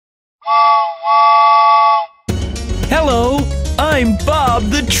Hello, I'm Bob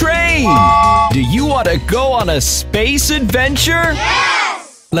the Train. Do you want to go on a space adventure? Yes!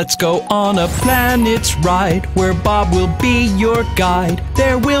 Let's go on a planet's ride where Bob will be your guide.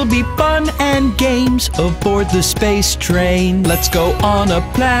 There will be fun and games aboard the space train. Let's go on a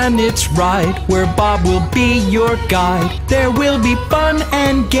planet's ride where Bob will be your guide. There will be fun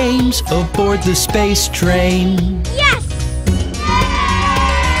and games aboard the space train. Yes!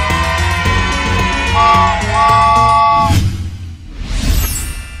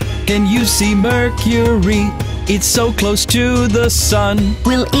 Can you see Mercury? It's so close to the sun.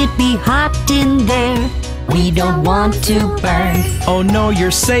 Will it be hot in there? We don't want to burn. Oh no,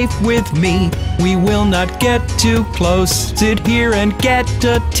 you're safe with me. We will not get too close. Sit here and get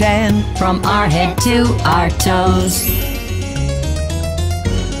a tan From our head to our toes.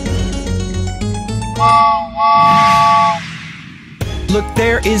 Look,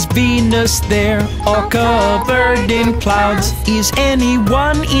 there is Venus there, all covered in clouds. Is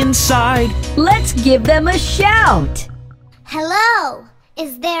anyone inside? Let's give them a shout. Hello!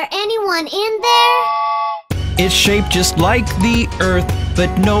 Is there anyone in there? It's shaped just like the Earth, but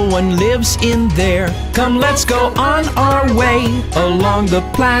no one lives in there. Come, let's go on our way along the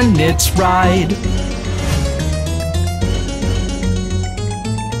planet's ride.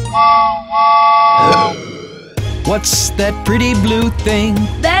 What's that pretty blue thing?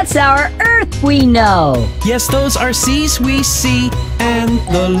 That's our Earth we know. Yes, those are seas we see, and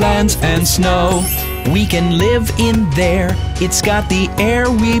the lands and snow. We can live in there. It's got the air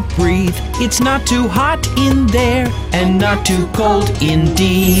we breathe. It's not too hot in there, and not too cold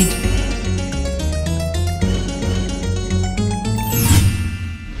indeed.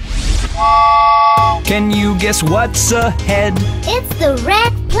 Can you guess what's ahead? It's the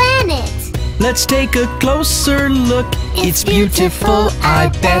red planet. Let's take a closer look. It's beautiful, I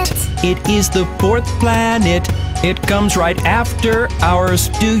bet. It is the fourth planet. It comes right after ours.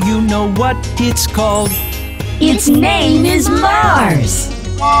 Do you know what it's called? Its name is Mars.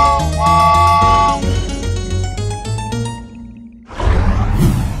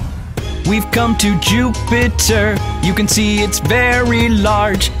 We've come to Jupiter. You can see it's very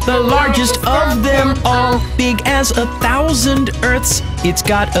large. The largest of them all, big as 1,000 Earths. It's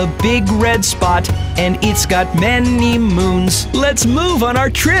got a big red spot, and it's got many moons. Let's move on our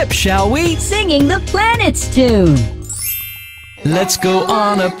trip, shall we? Singing the planet's tune. Let's go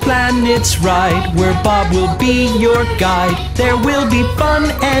on a planet's ride where Bob will be your guide. There will be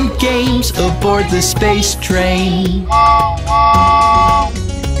fun and games aboard the space train.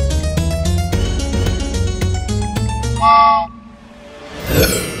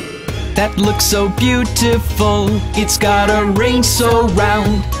 That looks so beautiful. It's got a ring so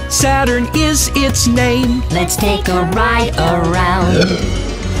round. Saturn is its name. Let's take a ride around.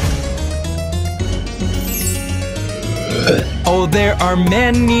 Oh, there are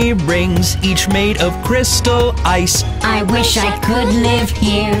many rings, each made of crystal ice. I wish I could live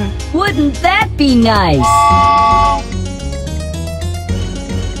here. Wouldn't that be nice?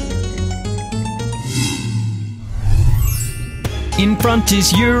 In front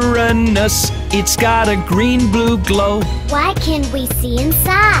is Uranus. It's got a green-blue glow Why can't we see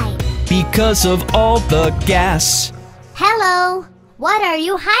inside? because of all the gas. Hello! What are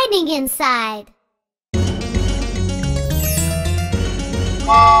you hiding inside?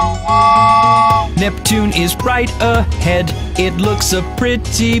 Neptune is right ahead. It looks a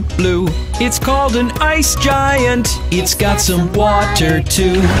pretty blue. It's called an ice giant. It's got some water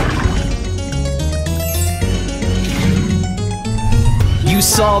too. You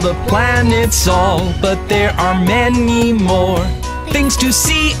saw the planets all, but there are many more things to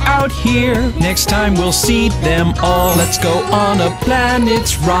see out here. Next time we'll see them all. Let's go on a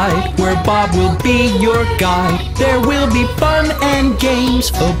planet's ride where Bob will be your guide. There will be fun and games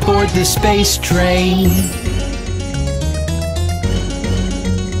aboard the space train.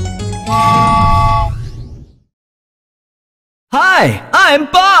 Hi, I'm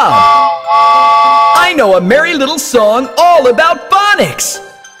Bob. I know a merry little song all about phonics.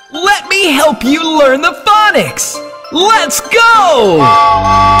 Let me help you learn the phonics. Let's go!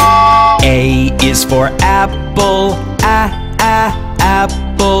 A is for apple,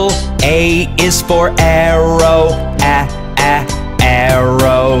 apple. A is for arrow,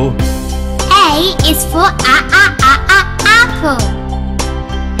 arrow. A is for apple.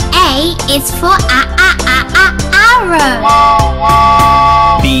 A is for arrow.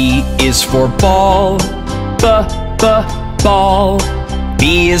 B is for ball, ball.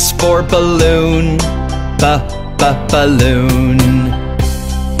 B is for balloon, balloon.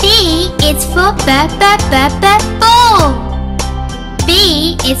 B is for ball.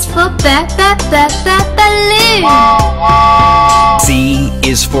 B is for balloon. C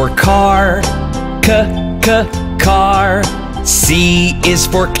is for car, car. C is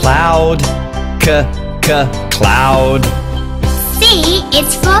for cloud, cloud. C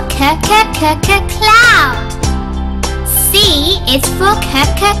is for cloud. C is for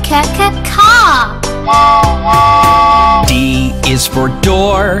car. D is for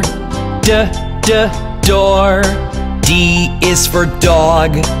door, door. D is for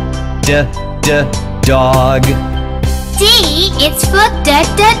dog, dog. D is for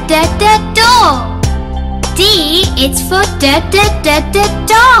door. D is for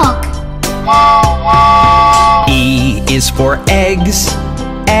dog. E is for eggs,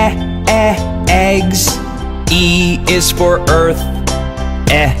 eggs. E is for earth,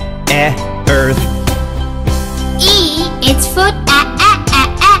 earth. E is for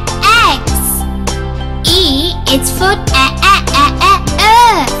eggs. E is for earth.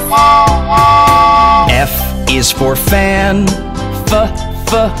 F is for fan,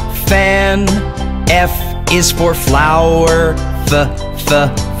 fan. F is for flower,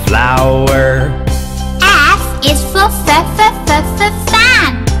 flower. F is for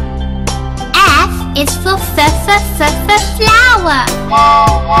fan. F is for flower.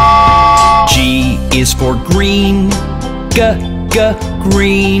 G is for green,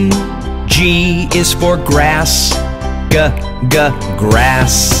 green. G is for grass,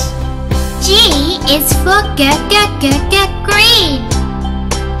 grass. G is for green.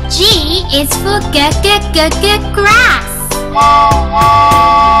 G is for grass.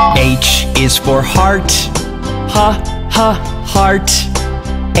 H is for heart, heart.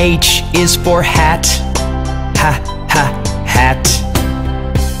 H is for hat, hat.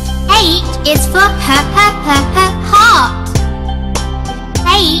 H is for heart.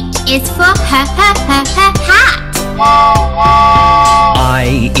 H is for hat.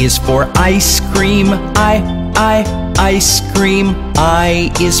 I is for ice cream, ice cream.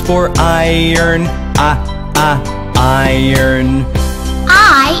 I is for iron, iron.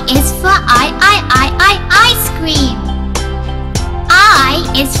 I is for ice cream. I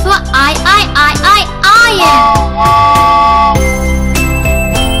is for iron.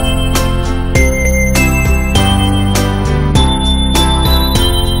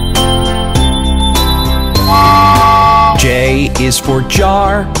 J is for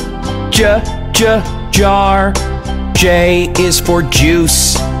jar, jar. J is for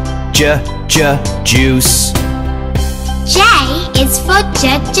juice, juice. J is for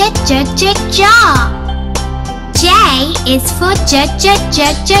jar. J is for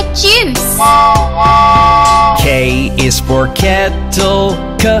juice. K is for kettle,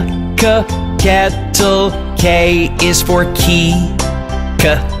 kettle. K is for key,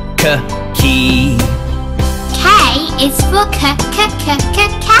 key. K is for kettle.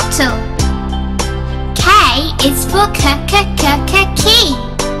 K is for key.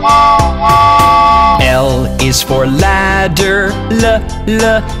 L is for ladder,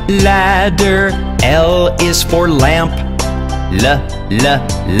 ladder. L is for lamp,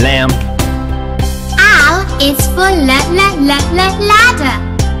 lamp. L is for ladder.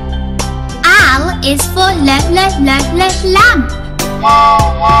 L is for lamp.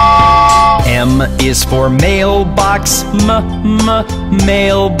 M is for mailbox,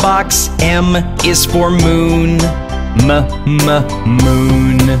 mailbox. M is for moon, moon.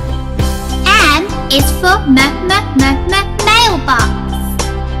 M is for mailbox.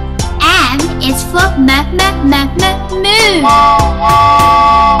 M is for moon.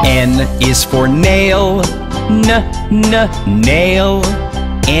 N is for nail, nail.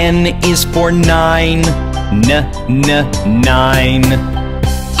 N is for nine, nine.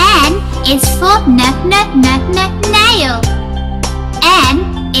 N is for nail. N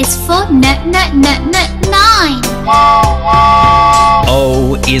is for nine.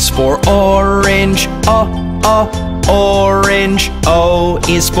 O is for orange, orange. O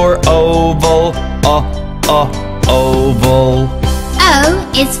is for oval, oval. O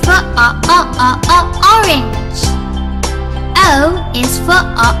is for orange. O is for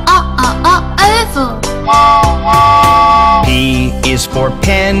oval. P is for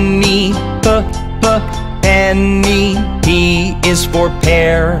penny, penny. P is for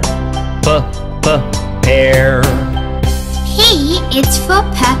pear, pear. P is for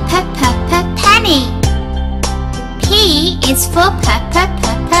penny. P is for pear.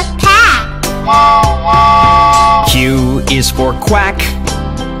 Q is for quack,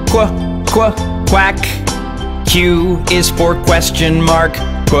 quack. Q is for question mark,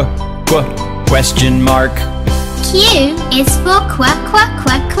 question mark. Q is for quack.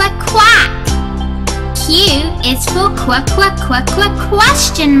 Q is for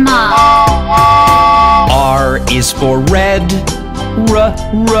question mark. R is for red,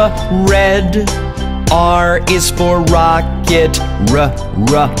 red. R is for rocket,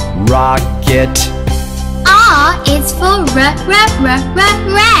 rocket. R is for red.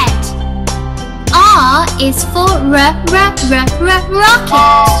 R is for rocket.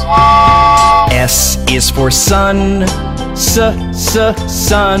 S is for sun,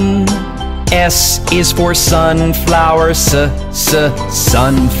 sun. S is for sunflower, sunflower.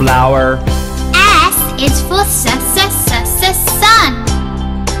 S is for sun.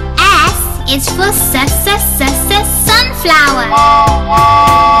 S is for sunflower.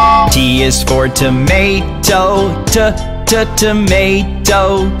 T is for tomato,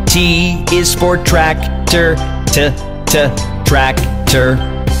 tomato. T is for tractor, tractor.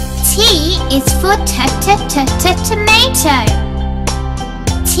 T is for tomato.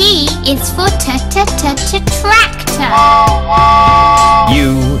 T is for tractor.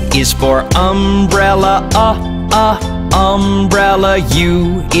 U is for umbrella, umbrella.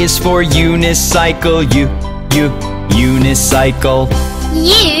 U is for unicycle, unicycle.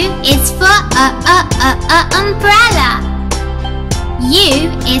 U is for umbrella. U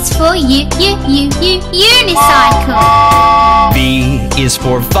is for unicycle. V is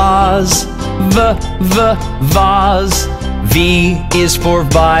for vase, vase. V is for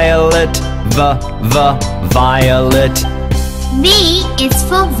violet, violet. V is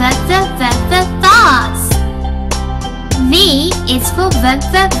for vase. V is for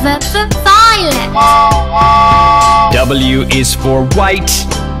violet. W is for white,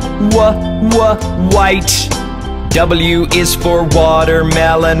 white. W is for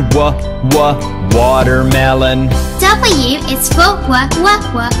watermelon, watermelon. W is for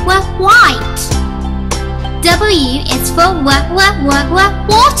white. W is for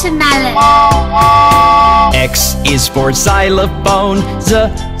watermelon. X is for xylophone,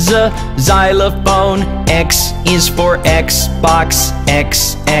 xylophone. X is for Xbox,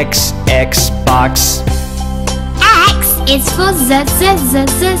 Xbox. X is for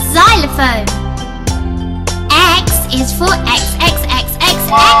xylophone. X is for Xbox.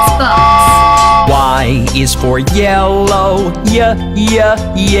 Y is for yellow,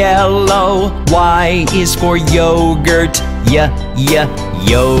 yellow. Y is for yogurt,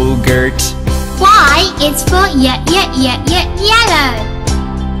 yogurt. Y is for yellow.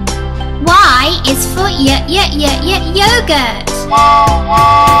 Y is for yogurt.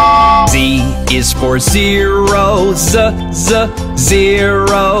 Z is for zero,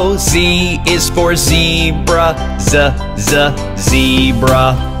 zero. Z is for zebra,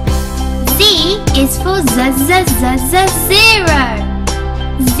 zebra. Z is for zero.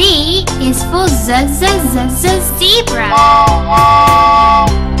 Z is for zebra.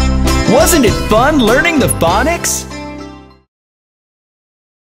 Wasn't it fun learning the phonics?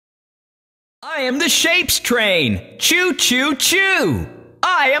 I am the shapes train. Choo choo choo.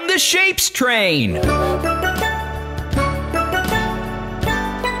 I am the shapes train.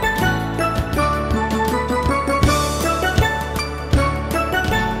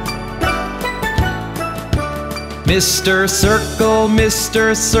 Mr. Circle,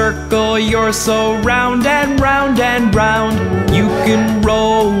 you're so round and round and round. You can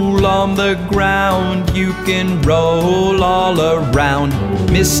roll on the ground, you can roll all around.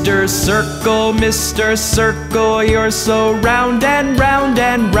 Mr. Circle, you're so round and round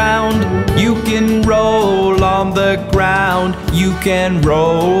and round. You can roll on the ground, you can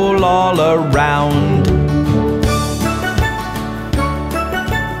roll all around.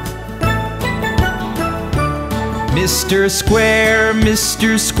 Mr.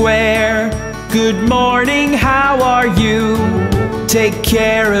 Square, good morning, how are you? Take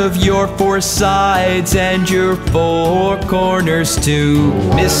care of your four sides and your four corners too.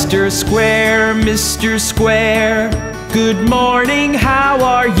 Mr. Square, good morning, how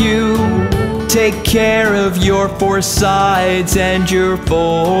are you? Take care of your four sides and your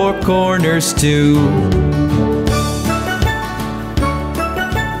four corners too.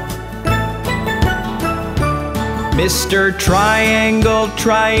 Mr. Triangle,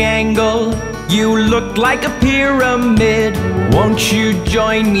 you look like a pyramid. Won't you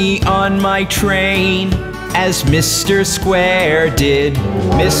join me on my train, as Mr. Square did?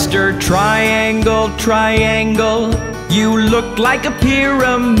 Mr. Triangle, you look like a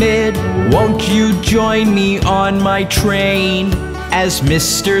pyramid. Won't you join me on my train, as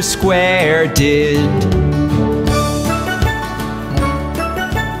Mr. Square did?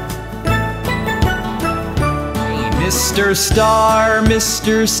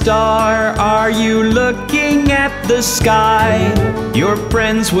 Mr. Star, are you looking at the sky? Your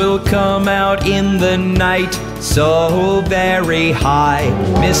friends will come out in the night, so very high.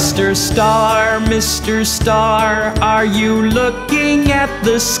 Mr. Star, are you looking at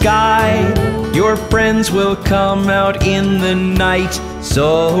the sky? Your friends will come out in the night,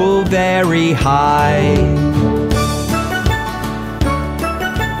 so very high.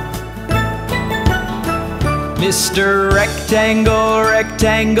 Mr. Rectangle,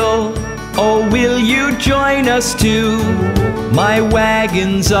 Rectangle, oh, will you join us too? My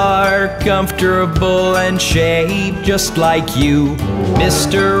wagons are comfortable and shaped just like you.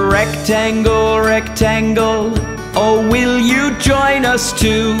 Mr. Rectangle, Rectangle, oh, will you join us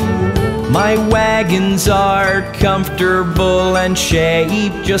too? My wagons are comfortable and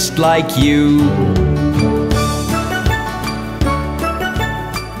shaped just like you.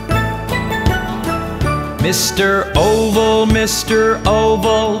 Mr.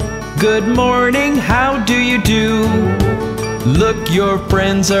 Oval, good morning, how do you do? Look, your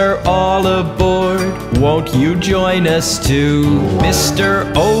friends are all aboard, won't you join us too? Mr.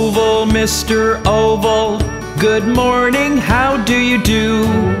 Oval, good morning, how do you do?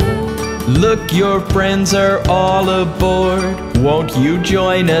 Look, your friends are all aboard, won't you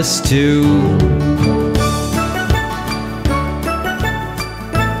join us too?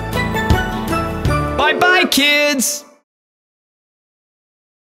 Bye-bye, kids!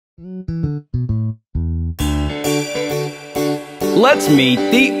 Let's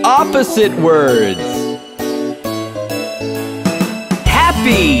meet the opposite words.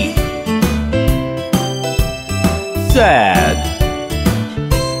 Happy, sad,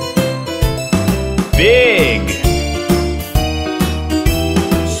 big,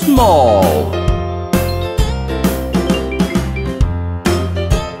 small,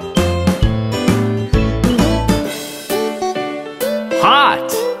 hot,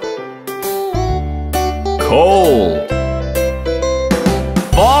 cold,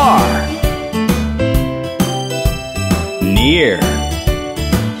 far, near,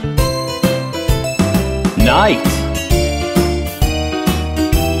 night,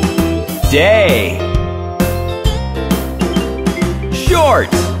 day, short,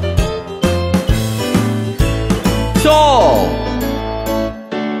 tall,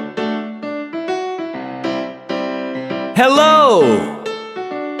 hello,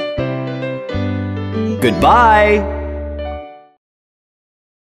 goodbye.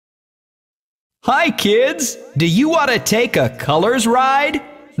 Hi, kids! Do you want to take a colors ride?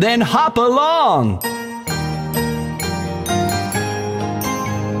 Then hop along!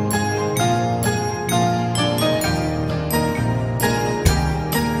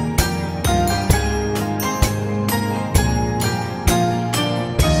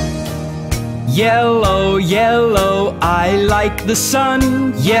 Yellow, yellow, I like the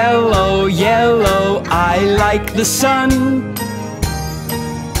sun. Yellow, yellow, I like the sun.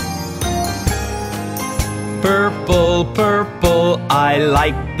 Purple, purple, I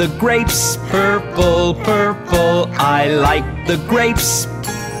like the grapes. Purple, purple, I like the grapes.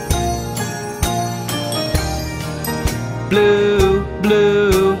 Blue,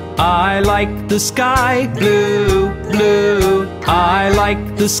 blue, I like the sky. Blue, blue, I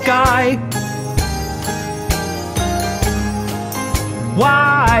like the sky.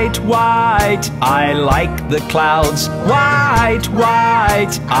 White, white, I like the clouds. White,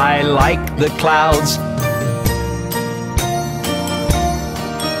 white, I like the clouds.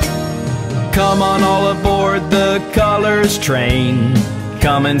 Come on all aboard the colors train.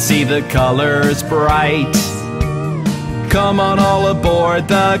 Come and see the colors bright. Come on all aboard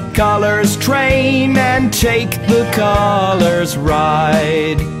the colors train and take the colors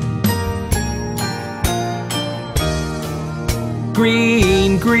ride.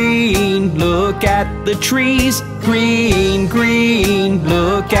 Green, green, look at the trees. Green, green,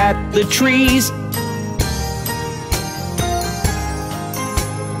 look at the trees.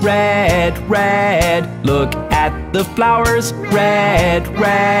 Red, red, look at the flowers. Red,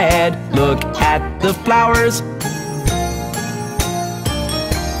 red, look at the flowers.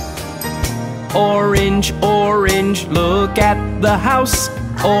 Orange, orange, look at the house.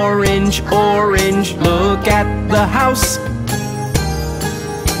 Orange, orange, look at the house.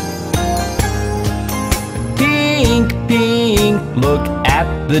 Pink, pink, look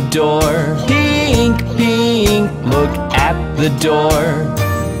at the door. Pink, pink, look at the door.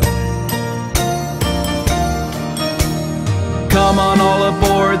 Come on all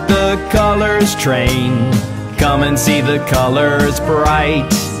aboard the colors train. Come and see the colors bright.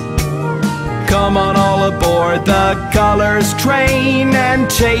 Come on all aboard the colors train and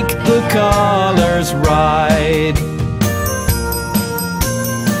take the colors ride.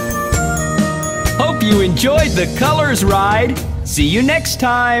 enjoyed the colors ride. See you next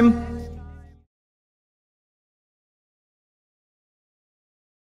time.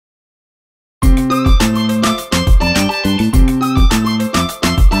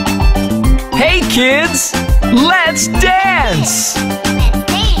 Hey kids, let's dance!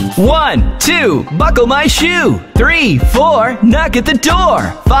 1, 2, buckle my shoe. 3, 4, knock at the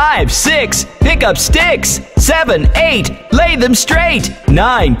door. 5, 6, pick up sticks. 7, 8, lay them straight.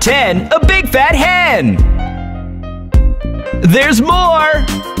 9, 10, a big fat hen. There's more.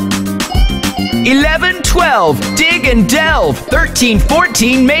 11, 12, dig and delve. 13,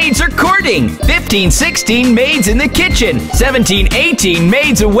 14, maids are courting. 15, 16, maids in the kitchen. 17, 18,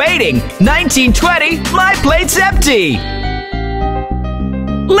 maids awaiting. 19, 20, my plate's empty.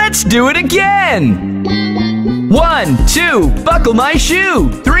 Let's do it again. 1, 2, buckle my shoe.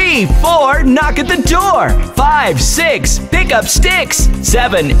 3, 4, knock at the door. 5, 6, pick up sticks.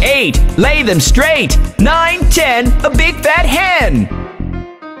 7, 8, lay them straight. 9, 10, a big fat hen.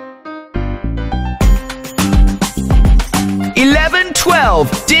 11,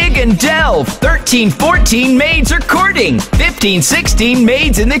 12, dig and delve. 13, 14, maids are courting. 15, 16,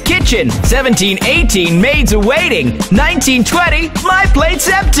 maids in the kitchen. 17, 18, maids awaiting. 19, 20, my plate's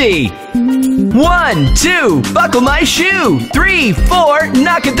empty. 1, 2, buckle my shoe. 3, 4,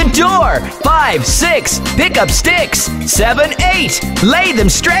 knock at the door. 5, 6, pick up sticks. 7, 8, lay them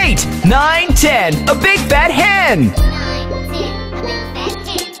straight. 9, 10, a big fat hen.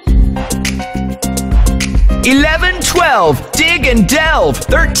 11, 12, dig and delve.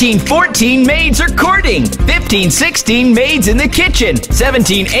 13, 14, maids are courting. 15, 16, maids in the kitchen.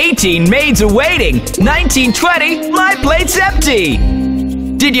 17, 18, maids awaiting. 19, 20, my plate's empty.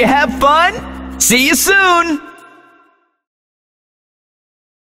 Did you have fun? See you soon!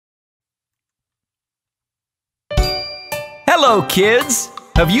 Hello, kids!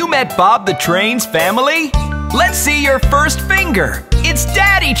 Have you met Bob the Train's family? Let's see your first finger. It's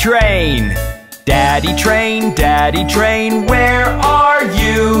Daddy Train. Daddy Train, where are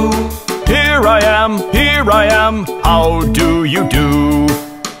you? Here I am, how do you do?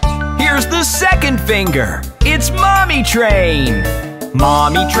 Here's the second finger, it's Mommy Train.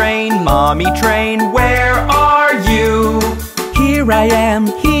 Mommy Train, where are you? Here I am,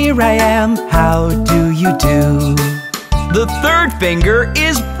 how do you do? The third finger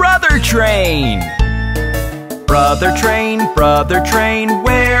is Brother Train. Brother Train,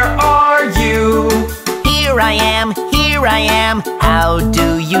 where are you? Here I am, how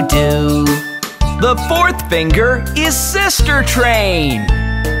do you do? The fourth finger is Sister Train.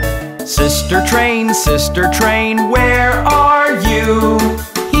 Sister Train, where are you?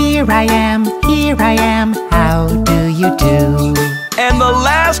 Here I am, how do you do? And the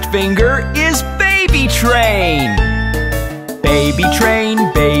last finger is Baby Train. Baby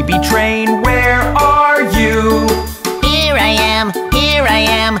Train, where are you? Here I am,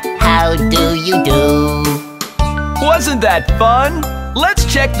 how do you do? Wasn't that fun? Let's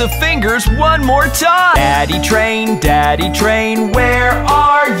check the fingers one more time. Daddy Train, where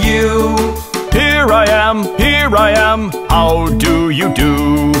are you? Here I am, how do you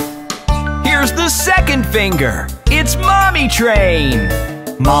do? Here's the second finger, it's Mommy Train.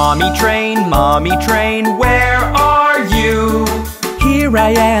 Mommy Train, where are you? Here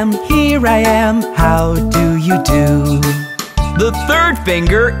I am, how do you do? The third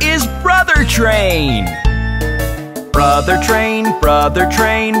finger is Brother Train. Brother Train,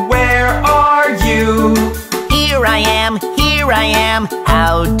 where are you? Here I am,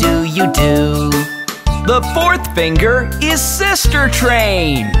 how do you do? The fourth finger is Sister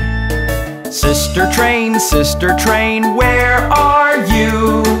Train. Sister Train, where are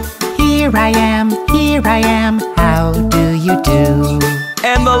you? Here I am, how do you do?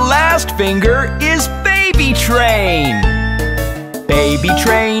 And the last finger is Baby Train. Baby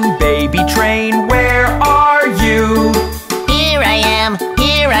Train, where are you? Here I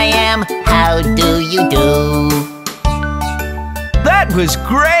am, how do you do? That was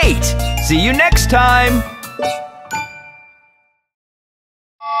great! See you next time!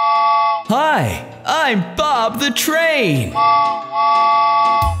 Hi, I'm Bob the Train.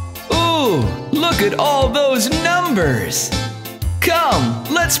 Ooh, look at all those numbers. Come,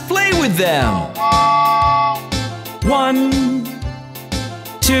 let's play with them. 1,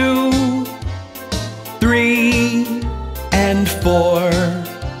 2, 3, and 4.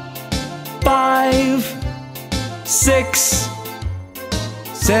 5, 6,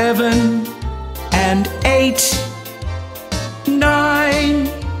 7, and 8. 9,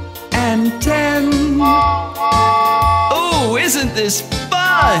 and 10. Oh, isn't this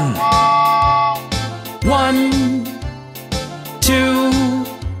fun? 1, 2,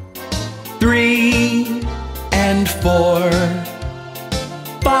 3, and 4,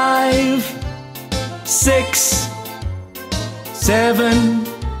 5, 6, 7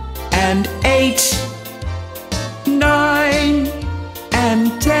 and 8, 9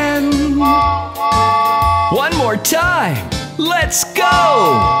 and 10. One more time. Let's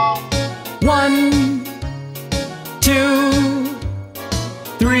go! 1, 2,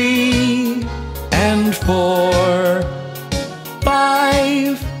 3 and 4,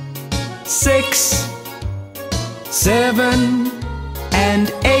 5, 6, 7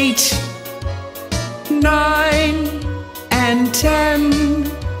 and 8, 9 and 10.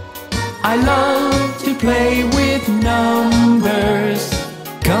 I love to play with numbers.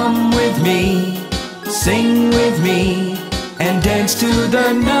 Come with me, sing with me, and dance to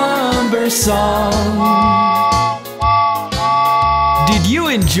the number song. Did you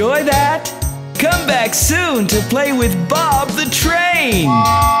enjoy that? Come back soon to play with Bob the Train.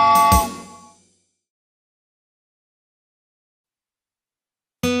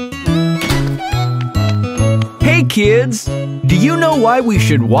 Hey kids, do you know why we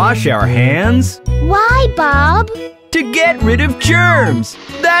should wash our hands? Why, Bob? To get rid of germs,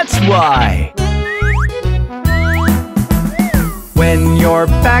 that's why. When you're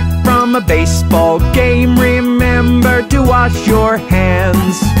back from a baseball game, remember to wash your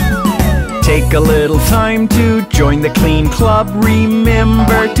hands. Take a little time to join the clean club.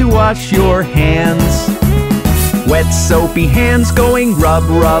 Remember to wash your hands. Wet soapy hands going rub,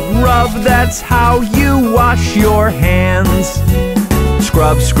 rub, rub. That's how you wash your hands.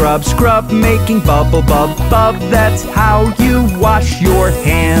 Scrub, scrub, scrub, making bubble, bub, bub. That's how you wash your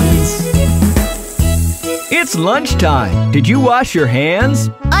hands. It's lunchtime. Did you wash your hands?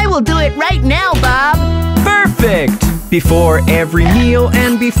 I will do it right now, Bob. Perfect! Before every meal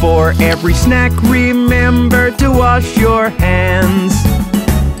and before every snack, remember to wash your hands.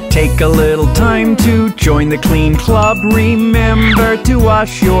 Take a little time to join the clean club. Remember to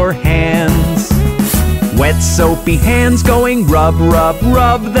wash your hands. Wet soapy hands going rub, rub,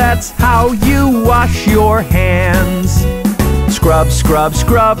 rub. That's how you wash your hands. Scrub, scrub,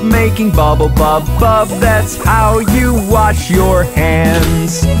 scrub, making bubble, bub, bub. That's how you wash your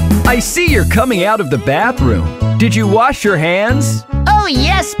hands. I see you're coming out of the bathroom. Did you wash your hands? Oh,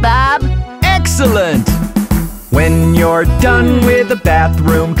 yes, Bob. Excellent! When you're done with the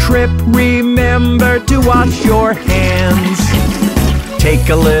bathroom trip, remember to wash your hands. Take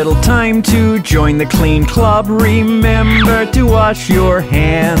a little time to join the clean club. Remember to wash your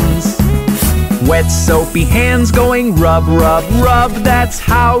hands. Wet soapy hands going rub, rub, rub. That's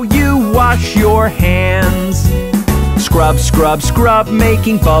how you wash your hands. Scrub, scrub, scrub,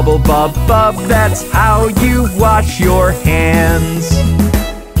 making bubble, bub, bub. That's how you wash your hands.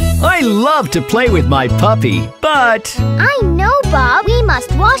 I love to play with my puppy, but I know, Bob. We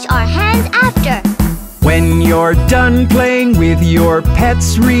must wash our hands after. when you're done playing with your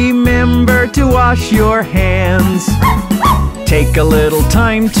pets, remember to wash your hands. Take a little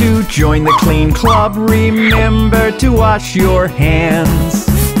time to join the clean club. Remember to wash your hands.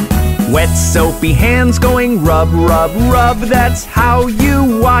 Wet soapy hands going rub, rub, rub. That's how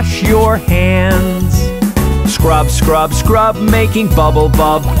you wash your hands. Scrub, scrub, scrub, making bubble,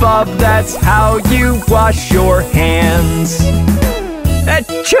 bub, bub. That's how you wash your hands.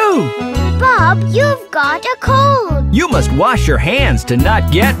 Achoo! Bob, you've got a cold. You must wash your hands to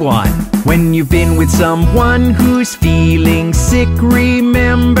not get one. When you've been with someone who's feeling sick,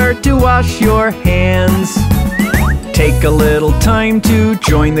 remember to wash your hands. Take a little time to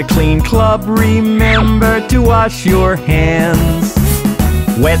join the clean club. Remember to wash your hands.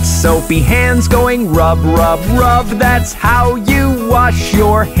 Wet soapy hands going rub, rub, rub. That's how you wash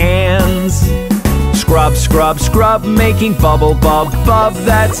your hands. Scrub, scrub, scrub, making bubble, bub, bub.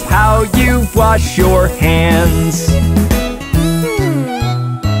 That's how you wash your hands.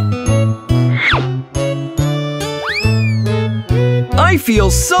 I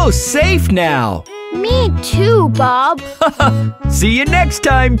feel so safe now. Me too, Bob. See you next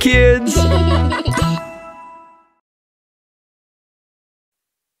time, kids.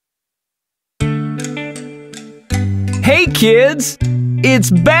 Hey, kids.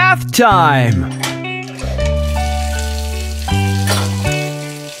 It's bath time.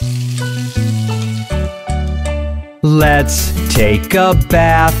 Let's take a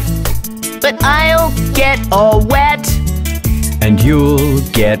bath. But I'll get all wet. And you'll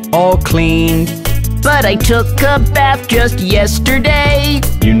get all clean. But I took a bath just yesterday.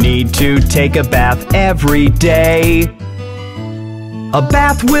 You need to take a bath every day. A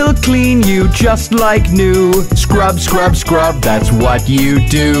bath will clean you just like new. Scrub, scrub, scrub, that's what you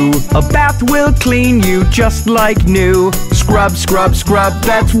do. A bath will clean you just like new. Scrub, scrub, scrub,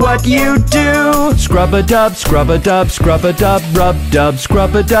 that's what you do. Scrub-a-dub, scrub-a-dub, scrub-a-dub, rub-dub,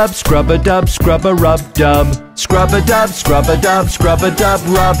 scrub-a-dub, scrub-a-dub, scrub-a-rub-dub. Scrub-a-dub, scrub-a-dub, scrub-a-dub,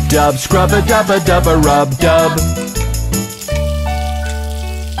 rub-dub, scrub-a-dub-a-dub-a-rub-dub.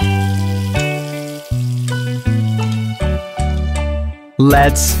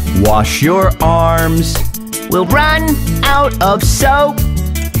 Let's wash your arms. We'll run out of soap.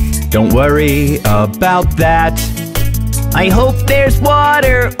 Don't worry about that. I hope there's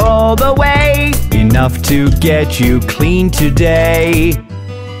water all the way. Enough to get you clean today.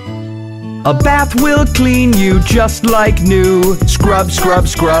 A bath will clean you just like new. Scrub, scrub,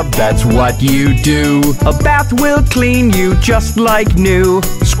 scrub, that's what you do. A bath will clean you just like new.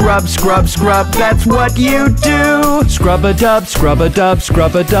 Scrub, scrub, scrub, that's what you do. Scrub-a-dub, scrub-a-dub,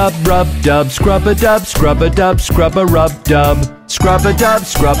 scrub-a-dub, rub-dub, scrub-a-dub, scrub-a-dub, scrub-a-rub-dub. Scrub-a-dub,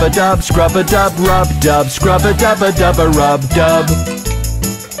 scrub-a-dub, scrub-a-dub, rub-dub, scrub-a-dub-a-dub-a-rub-dub.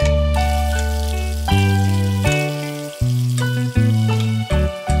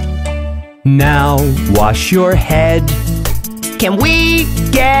 Now wash your head. Can we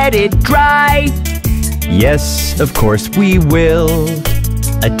get it dry? Yes, of course we will.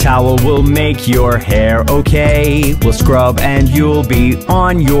 A towel will make your hair okay. We'll scrub and you'll be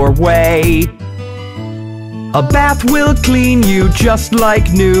on your way. A bath will clean you just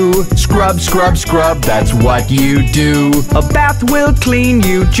like new. Scrub, scrub, scrub, that's what you do. A bath will clean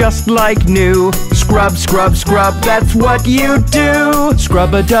you just like new. Scrub, scrub, scrub, that's what you do.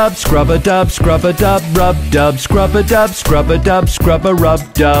 Scrub-a-dub, scrub-a-dub, scrub-a-dub, rub-dub, scrub-a-dub, scrub-a-dub,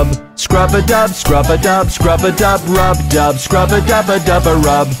 scrub-a-rub-dub. Scrub-a-dub, scrub-a-dub, scrub-a-dub, rub-dub,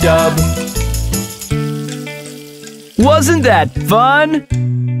 scrub-a-dub-a-dub-a-rub-dub. Wasn't that fun?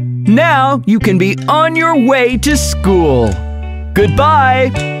 Now you can be on your way to school.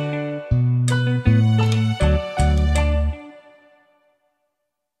 Goodbye!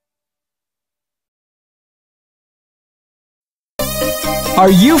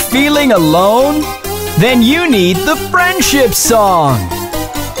 Are you feeling alone? Then you need the friendship song.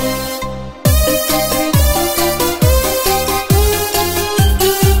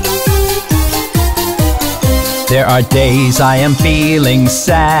 There are days I am feeling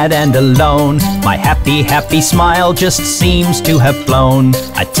sad and alone. My happy, happy smile just seems to have flown.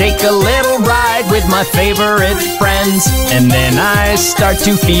 I take a little ride with my favorite friends, and then I start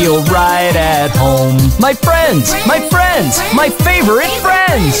to feel right at home. My friends, my friends, my favorite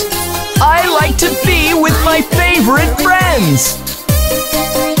friends. I like to be with my favorite friends.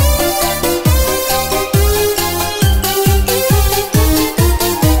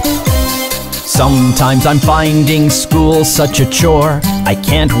 Sometimes I'm finding school such a chore. I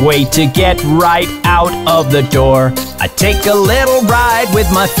can't wait to get right out of the door. I take a little ride with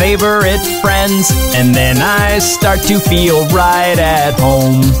my favorite friends, and then I start to feel right at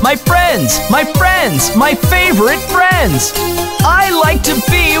home. My friends, my friends, my favorite friends. I like to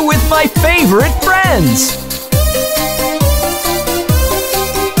be with my favorite friends.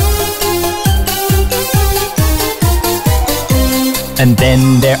 And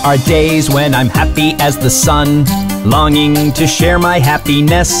then there are days when I'm happy as the sun, longing to share my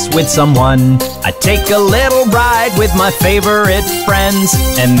happiness with someone. I take a little ride with my favorite friends,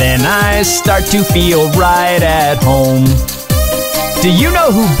 and then I start to feel right at home. Do you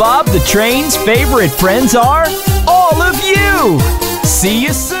know who Bob the Train's favorite friends are? All of you! See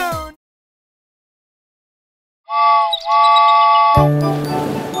you soon!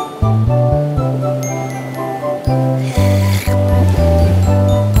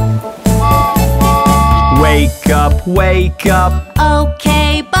 Wake up, wake up.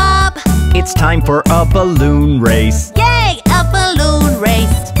 Okay, Bob. It's time for a balloon race. Yay, a balloon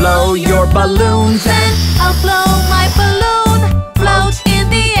race. Blow your balloons and I'll blow my balloon. Float in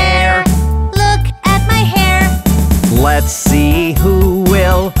the air. Look at my hair. let's see who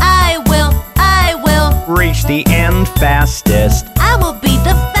will I will reach the end fastest. I will be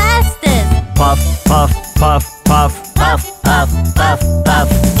the fastest. Puff, puff, puff, puff, puff, puff, puff, puff.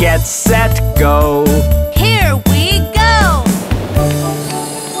 Get set, go. Here we go.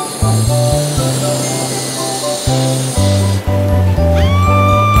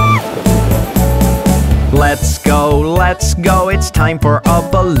 Let's go, it's time for a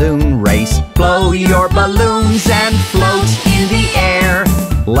balloon race. Blow your balloons and float in the air.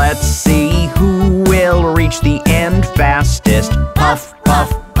 Let's see who will reach the end fastest. Puff,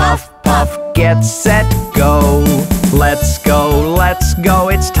 puff, puff, puff, get set, go. Let's go,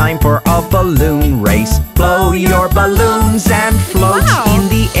 it's time for a balloon race. Blow your balloons and float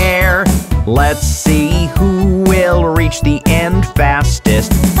Let's see who will reach the end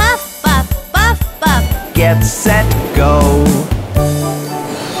fastest. Puff, puff, puff, puff. Get set, go.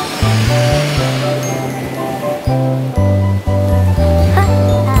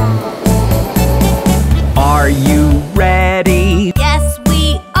 Are you ready? Yes,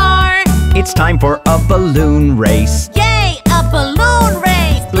 we are. It's time for a balloon race. Yay, a balloon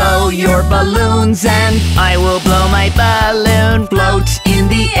race. Blow your balloons and I will blow my balloon. Float in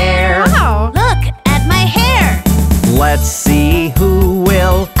the air. Wow, look at my hair. Let's see who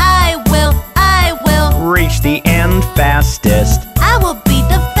will I will reach the end fastest. I will be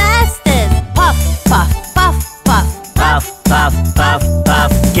the fastest. Puff, puff, puff, puff. Puff, puff, puff,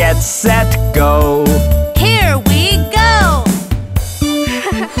 puff. Get set, go. Here we go.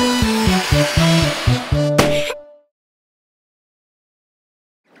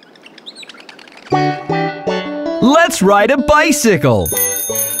 Let's ride a bicycle.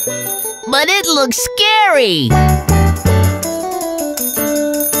 But it looks scary.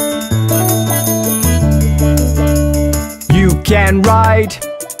 You can ride.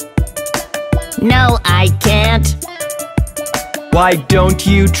 No, I can't. Why don't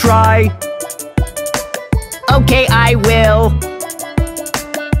you try? Okay, I will.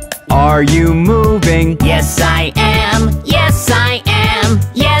 Are you moving? Yes, I am. Yes, I am.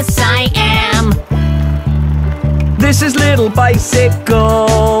 Yes, I am. This is little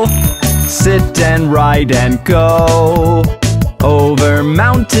bicycle. Sit and ride and go. Over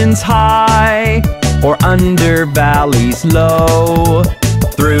mountains high or under valleys low.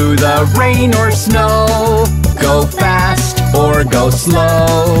 Through the rain or snow. Go fast or go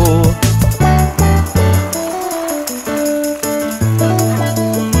slow.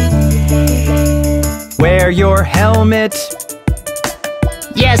 Wear your helmet.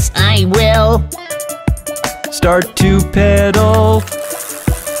 Yes, I will. Start to pedal.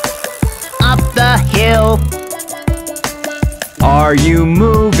 Up the hill. Are you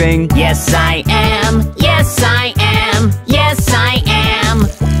moving? Yes, I am. Yes, I am. Yes, I am.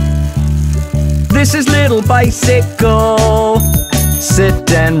 This is little bicycle.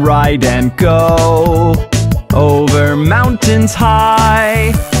 Sit and ride and go. Over mountains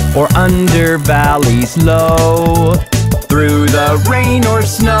high or under valleys low. Through the rain or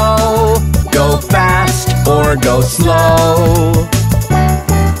snow. Go fast or go slow.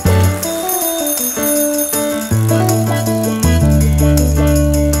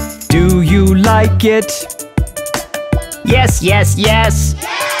 Do you like it? Yes, yes, yes.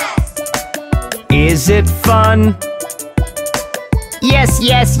 Is it fun? Yes,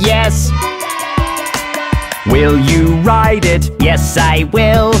 yes, yes. Will you ride it? Yes, I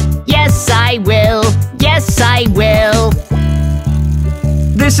will. Yes, I will. Yes, I will.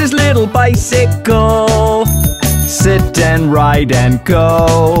 This is little bicycle. Sit and ride and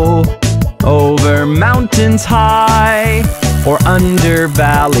go. Over mountains high or under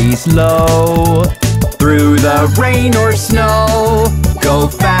valleys low. Through the rain or snow. Go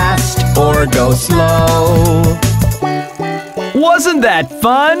fast or go slow. Wasn't that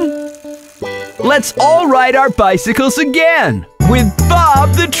fun? Let's all ride our bicycles again with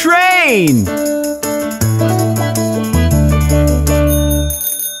Bob the Train.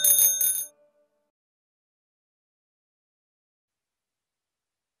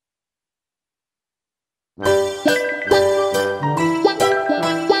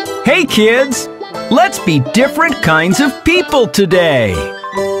 Hey kids, let's be different kinds of people today.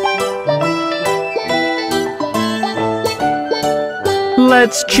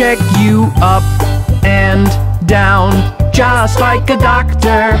 Let's check you up and down, just like a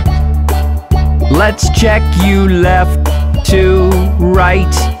doctor. Let's check you left to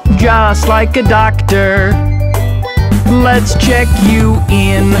right, just like a doctor. Let's check you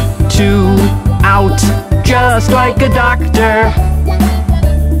in to out, just like a doctor.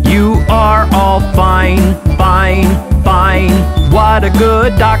 You are all fine, fine, fine. What a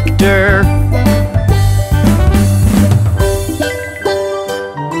good doctor.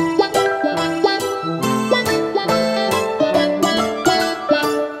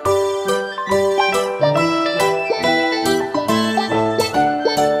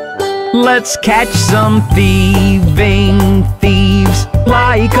 Let's catch some thieving thieves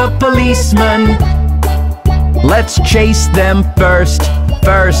like a policeman. Let's chase them first,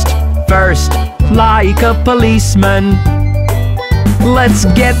 first, first, like a policeman. Let's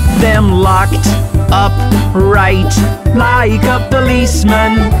get them locked up right, like a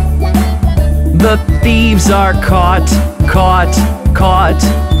policeman. The thieves are caught, caught, caught.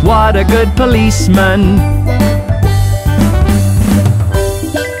 What a good policeman.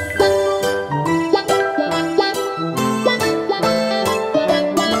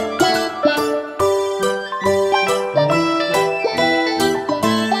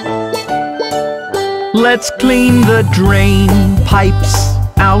 Let's clean the drain pipes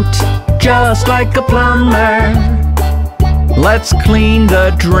out just like a plumber. Let's clean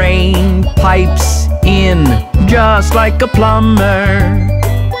the drain pipes in just like a plumber.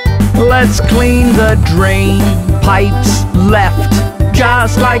 Let's clean the drain pipes left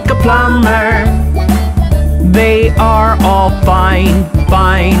just like a plumber. They are all fine,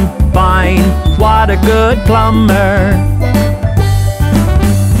 fine, fine. What a good plumber.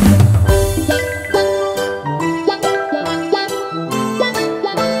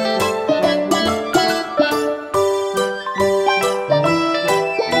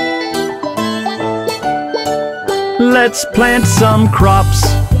 Let's plant some crops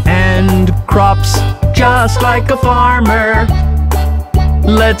and crops just like a farmer.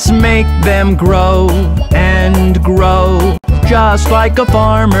 Let's make them grow and grow just like a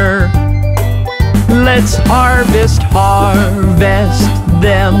farmer. Let's harvest, harvest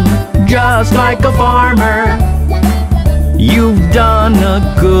them just like a farmer. You've done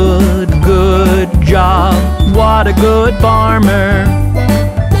a good, good job. What a good farmer.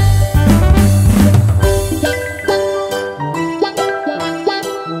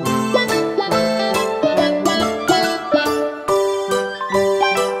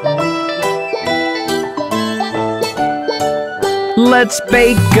 Let's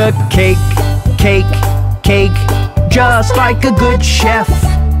bake a cake, cake, cake, just like a good chef.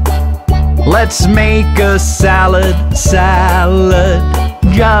 Let's make a salad, salad,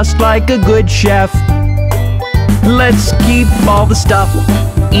 just like a good chef. Let's keep all the stuff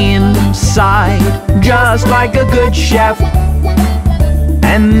inside, just like a good chef.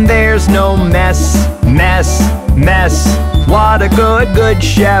 And there's no mess, mess, mess. What a good, good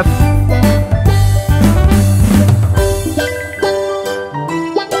chef.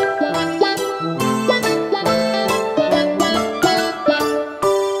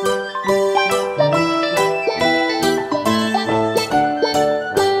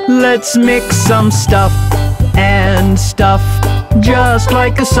 Let's mix some stuff and stuff just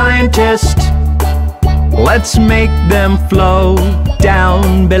like a scientist. Let's make them flow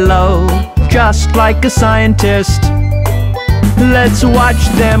down below just like a scientist. Let's watch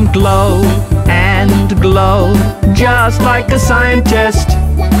them glow and glow just like a scientist.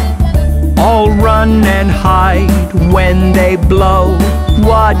 All run and hide when they blow.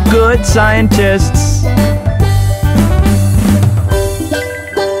 What good scientists.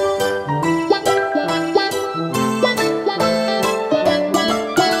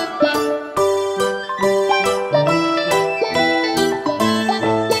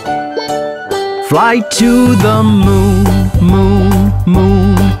 Fly to the moon, moon,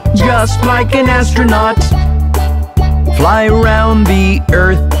 moon, just like an astronaut. Fly around the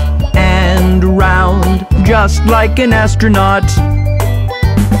earth and round, just like an astronaut.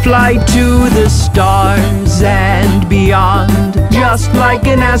 Fly to the stars and beyond, just like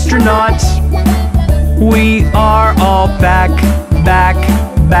an astronaut. We are all back, back,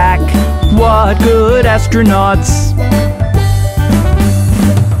 back. What good astronauts.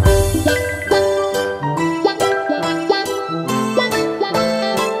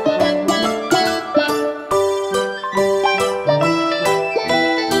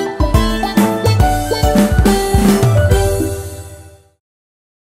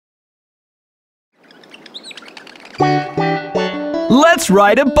 Let's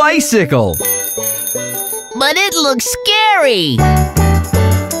ride a bicycle. But it looks scary.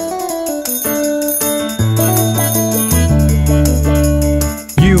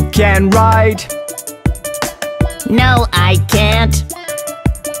 You can ride. No, I can't.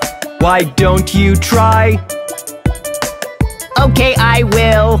 Why don't you try? Okay, I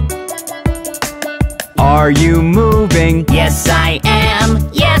will. Are you moving? Yes, I am.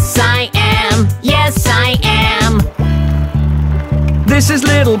 Yes, I am. Yes, I am. This is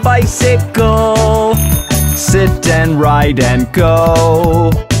little bicycle. Sit and ride and go.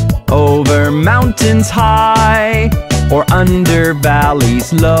 Over mountains high or under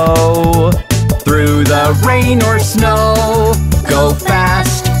valleys low. Through the rain or snow. Go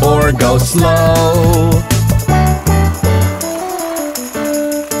fast or go slow.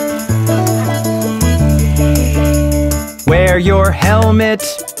 Wear your helmet.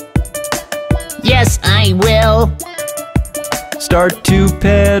 Yes, I will. Start to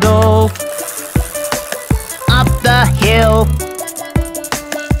pedal. Up the hill.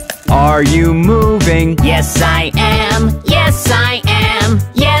 Are you moving? Yes, I am. Yes, I am.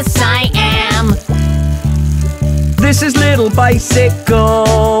 Yes, I am. This is little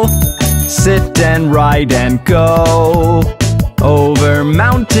bicycle. Sit and ride and go. Over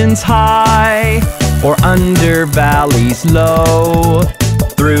mountains high or under valleys low.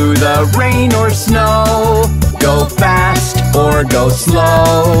 Through the rain or snow. go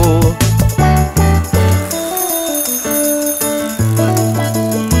slow.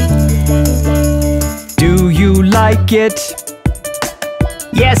 Do you like it?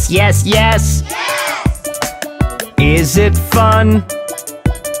 Yes, yes, yes. Is it fun?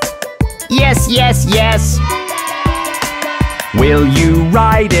 Yes, yes, yes. Will you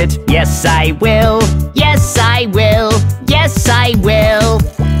ride it? Yes, I will. Yes, I will. Yes, I will.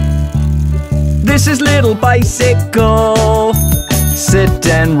 This is little bicycle. Sit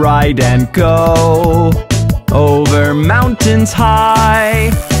and ride and go. Over mountains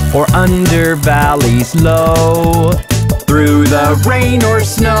high or under valleys low. Through the rain or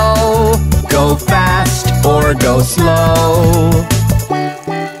snow. Go fast or go slow.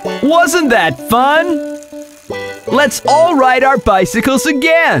 Wasn't that fun? Let's all ride our bicycles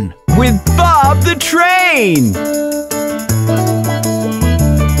again with Bob the Train!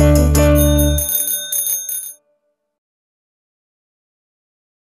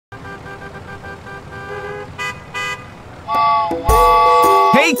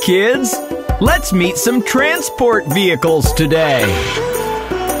 Hey kids! Let's meet some transport vehicles today!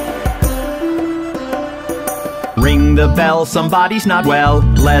 Ring the bell, somebody's not well.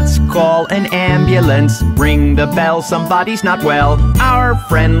 Let's call an ambulance. Ring the bell, somebody's not well. Our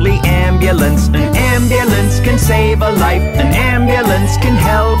friendly ambulance. An ambulance can save a life. An ambulance can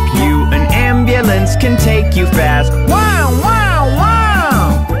help you. An ambulance can take you fast. Wow, wow, wow!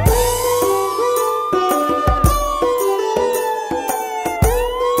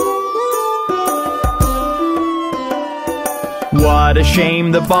 What a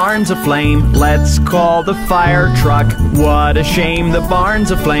shame the barn's aflame. Let's call the fire truck. What a shame the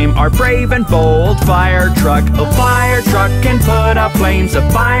barn's aflame. Our brave and bold fire truck. A fire truck can put out flames. A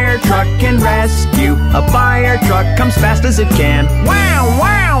fire truck can rescue. A fire truck comes fast as it can. Wow,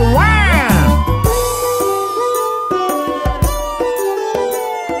 wow, wow!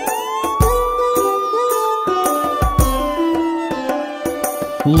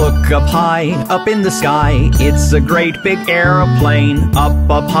 Look up high, up in the sky. It's a great big aeroplane. Up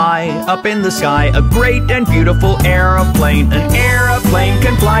high, up in the sky. A great and beautiful aeroplane. An aeroplane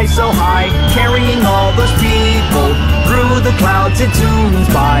can fly so high, carrying all those people. Through the clouds it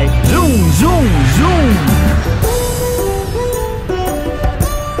zooms by. Zoom, zoom, zoom!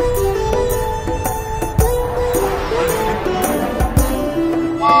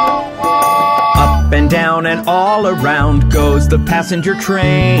 Up and down and all around goes the passenger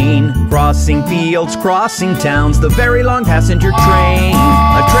train. Crossing fields, crossing towns, the very long passenger train.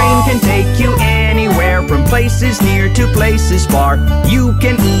 A train can take you anywhere, from places near to places far. You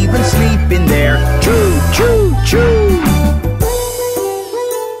can even sleep in there. Choo, choo, choo!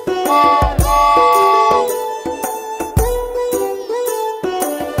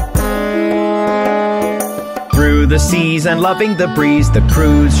 Through the seas and loving the breeze, the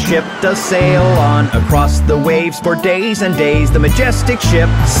cruise ship does sail on. Across the waves for days and days, the majestic ship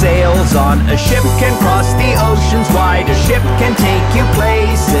sails on. A ship can cross the oceans wide. A ship can take you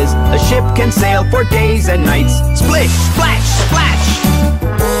places. A ship can sail for days and nights. Splish, splash, splash!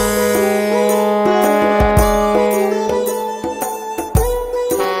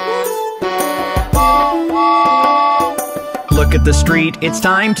 Look at the street, it's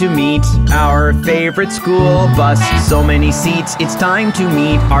time to meet our favorite school bus. So many seats, it's time to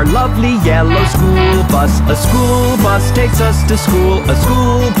meet our lovely yellow school bus. A school bus takes us to school. A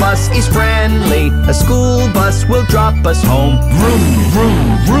school bus is friendly. A school bus will drop us home. Vroom,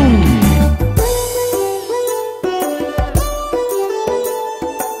 vroom, vroom!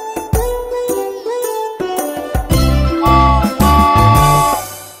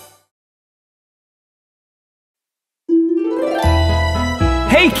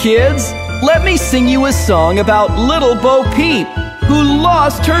 Hey kids, let me sing you a song about Little Bo Peep, who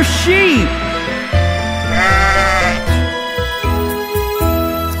lost her sheep.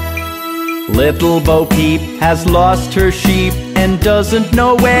 Little Bo Peep has lost her sheep and doesn't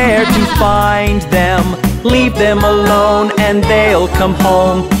know where to find them. Leave them alone and they'll come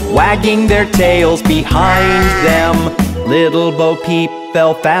home, wagging their tails behind them. Little Bo Peep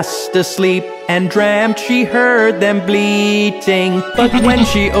fell fast asleep and dreamt she heard them bleating. But when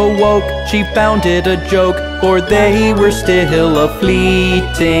she awoke, she found it a joke, for they were still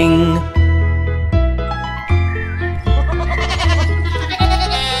a-fleeting.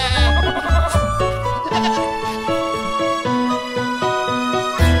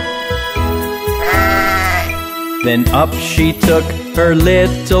 Then up she took her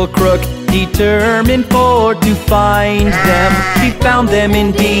little crook determined for to find them. She found them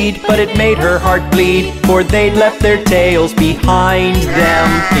indeed, but it made her heart bleed, for they'd left their tails behind them.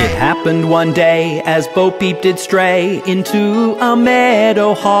 It happened one day as Bo Peep did stray into a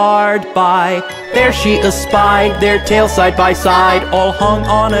meadow hard by. There she espied their tails side by side, all hung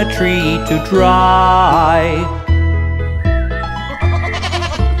on a tree to dry.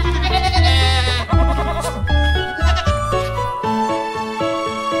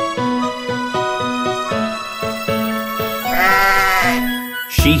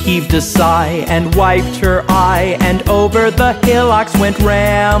 She heaved a sigh and wiped her eye, and over the hillocks went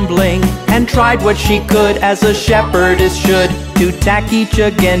rambling, and tried what she could, as a shepherdess should, to tack each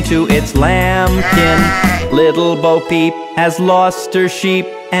again to its lambkin. Little Bo Peep has lost her sheep,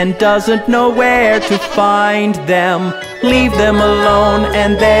 and doesn't know where to find them. Leave them alone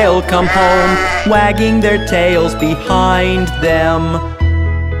and they'll come home, wagging their tails behind them.